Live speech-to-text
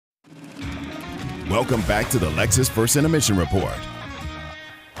Welcome back to the Lexus First Intermission Report.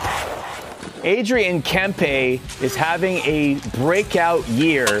 Adrian Kempe is having a breakout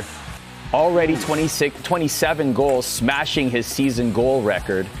year. Already 27 goals, smashing his season goal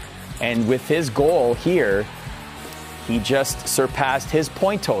record. And with his goal here, he just surpassed his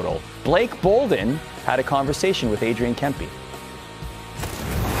point total. Blake Bolden had a conversation with Adrian Kempe.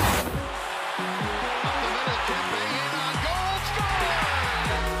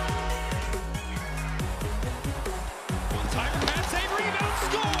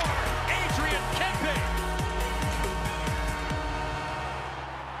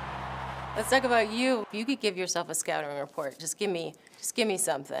 Let's talk about you. If you could give yourself a scouting report, just give me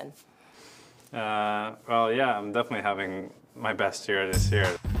something. Well, yeah, I'm definitely having my best year this year.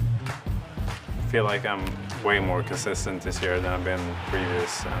 I feel like I'm way more consistent this year than I've been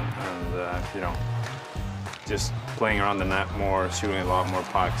previous, and you know, just playing around the net more, shooting a lot more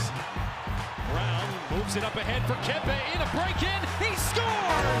pucks. Brown moves it up ahead for Kempe in a break-in. He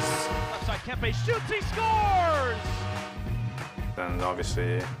scores! Left side, Kempe shoots, he scores! And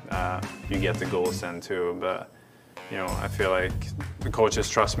obviously, you get the goals then too, but you know, I feel like the coaches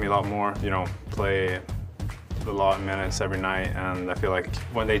trust me a lot more, you know, play a lot of minutes every night, and I feel like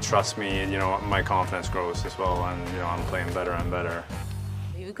when they trust me, you know, my confidence grows as well, and you know, I'm playing better and better.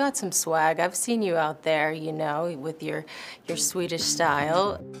 You've got some swag. I've seen you out there, you know, with your Swedish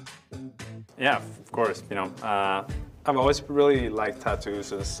style. Yeah, of course, you know, I've always really liked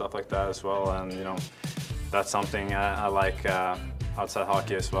tattoos and stuff like that as well, and you know, that's something I like outside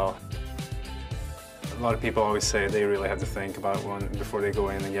hockey as well. A lot of people always say they really have to think about one before they go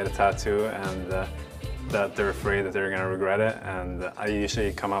in and get a tattoo, and that they're afraid that they're going to regret it. And I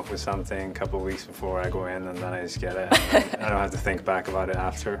usually come up with something a couple of weeks before I go in, and then I just get it. I don't have to think back about it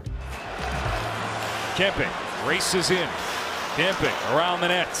after. Kempe races in. Kempe around the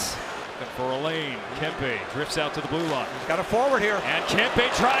nets. For a lane, Kempe drifts out to the blue line. Got a forward here. And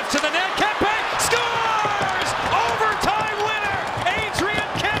Kempe drives to the net. Kempe scores! Overtime winner, Adrian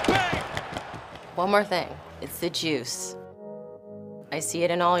Kempe! One more thing, it's the juice. I see it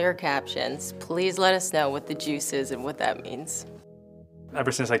in all your captions. Please let us know what the juice is and what that means.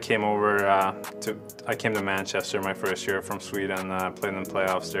 Ever since I came over, I came to Manchester my first year from Sweden, played in the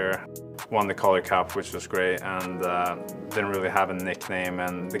playoffs there, won the Calder Cup, which was great, and didn't really have a nickname,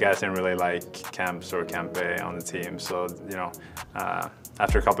 and the guys didn't really like Kemps or Kempe on the team, so you know,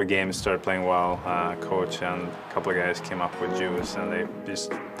 after a couple of games, started playing well. Coach and a couple of guys came up with juice, and they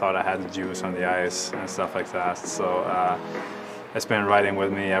just thought I had the juice on the ice and stuff like that. So it's been riding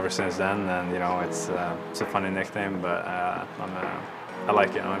with me ever since then, and you know, it's a funny nickname, but I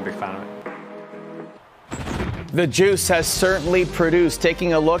like it. I'm a big fan of it. The juice has certainly produced.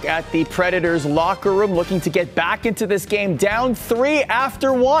 Taking a look at the Predators locker room, looking to get back into this game, down 3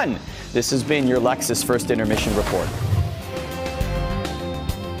 after 1. This has been your Lexus First Intermission Report.